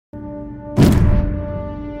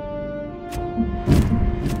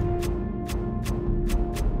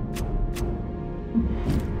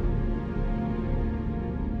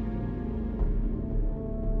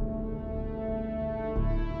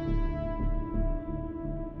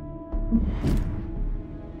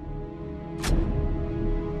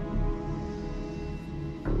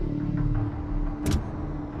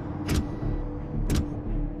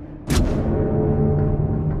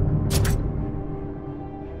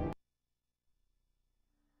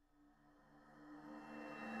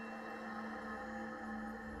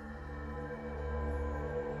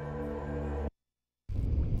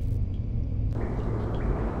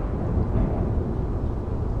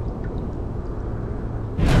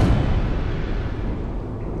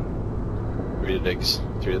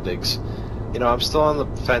Three to digs. You know, I'm still on the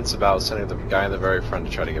fence about sending the guy in the very front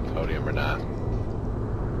to try to get podium or not.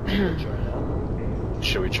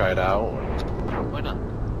 Should we try it out? Why not?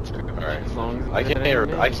 Alright. As long as I can't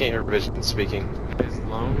hear Vision speaking. As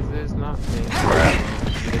long as it's not me. Alright.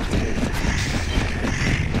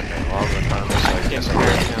 Well, I'm in front of this, so I guess I'm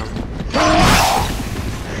here.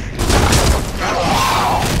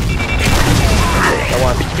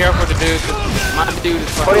 Be careful with the dude, cause my dude is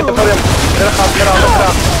fucking. Podium! Get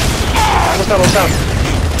off! Almost down.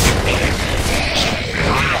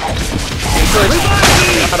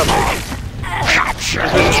 Got him.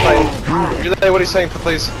 Vision's fighting. Relay what he's saying,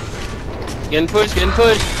 please. Getting pushed. You're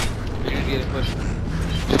getting pushed.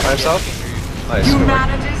 By himself? Nice.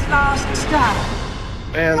 Humanity's last stand.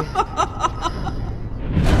 Man.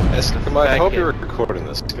 Eskimo, I hope you're recording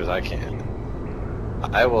this, because I can't.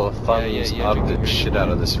 I will thumbs up the shit out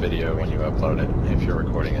of this video when you upload it, if you're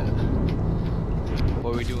recording it.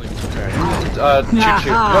 What are we doing? Choo-choo.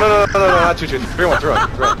 No, not choo-choo. 3-1.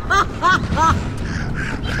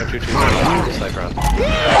 No choo-choo. Sniper round.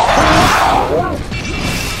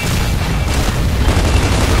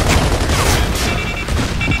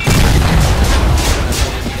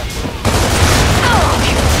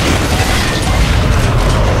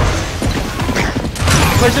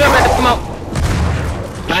 Push it up, man. Come out.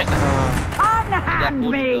 Unhand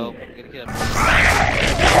me!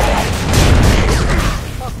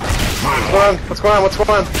 What's going on?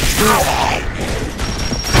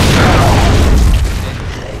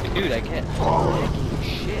 Dude, I can't.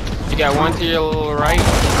 Shit. You got one to your little right.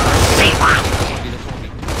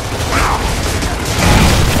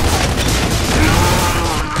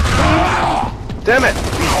 Damn it!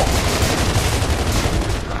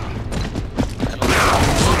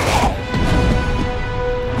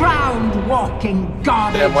 Ground walking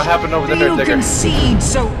garbage. Damn, what happened over there, You Digger? concede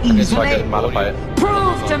so Guess I easily. can modify it.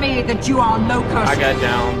 Prove to me that you are locust. I got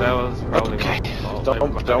down. That was probably Okay. my fault.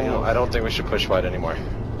 I don't think we should push wide anymore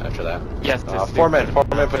after that. Yes, four men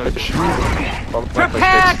push.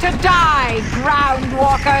 Prepare to die, ground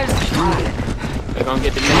walkers. They're gonna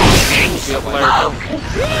get the next.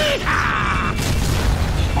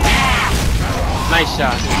 Nice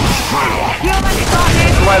shot. Human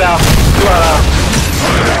spotted. Two right out.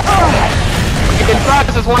 You can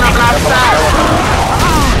process this one on the outside.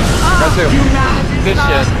 Got two. Good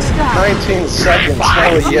shit. 19 seconds.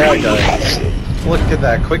 Hell yeah, guys. Look at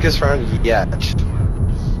that. Quickest round yet.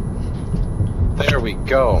 There we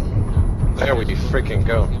go. There we freaking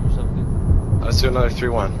go. Let's do another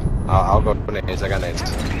 3-1. I'll go nades. I got nades.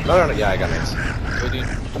 No. Yeah, I got nades. We'll do 2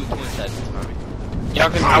 seconds, probably. Y'all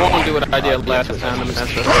can. I won't do what I did last time. Let me mess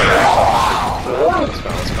this up. Let's go.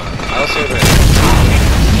 I'll see you there.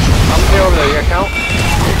 I'm over there. You got count?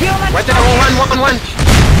 Right there. One.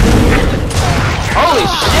 Holy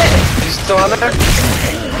shit! He's still on there?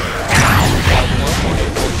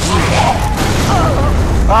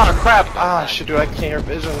 Ah, crap! Ah, shit, dude, I can't hear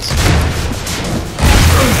visions.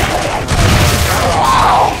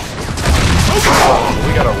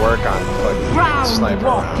 We gotta work on fucking sniper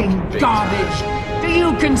walking round. garbage. Do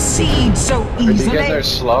you concede so Are you easily? getting there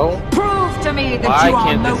slow? Prove to me that Why you are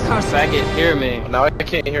can't this locust. faggot hear me? Now I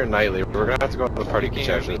can't hear Nightly. We're gonna have to go to the party catch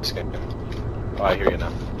after this game. Oh, I hear you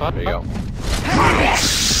now. There you go.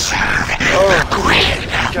 Oh,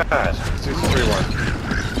 God. 2-3-1.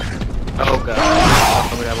 Oh god.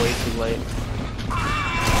 We got way too late.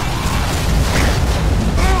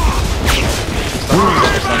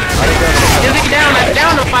 I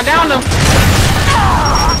downed him. I downed him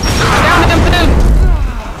too.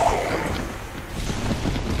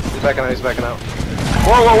 He's backing out.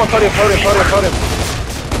 Whoa, podium.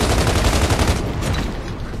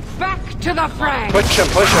 Back to the fray. Push him.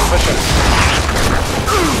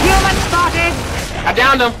 Human spotted. I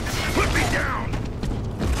downed him. Put me down.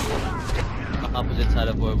 Opposite side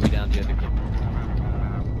of where we down the other kid.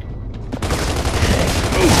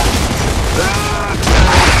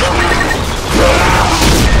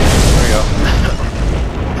 There we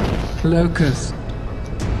go. Locust.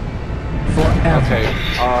 Forever. Okay,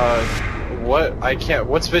 what? I can't.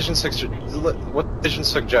 What's vision suggestion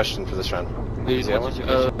for this round?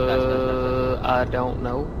 I don't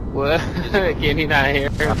know. What? Again, he not here.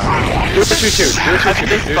 Do a 2-2.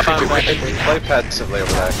 Play passively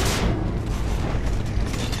over there.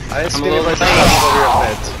 I didn't see any over your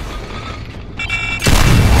heads.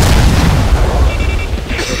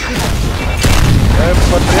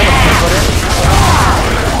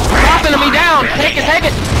 Dropping me down! Take it!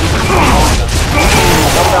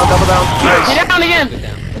 Double down. Nice. Get down again!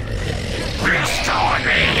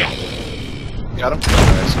 Got him?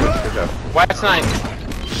 Nice, good job. White snipe.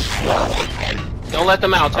 Don't let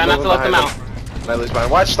them out. Try not to let them out. Might lose mine.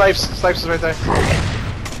 Watch Snipes. Snipes is right there.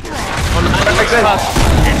 On the I got this guy.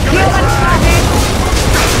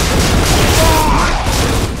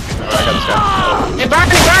 Hey,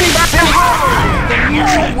 Bernie! The new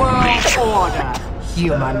world order,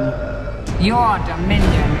 human. Your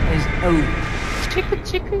dominion is over. Chicken.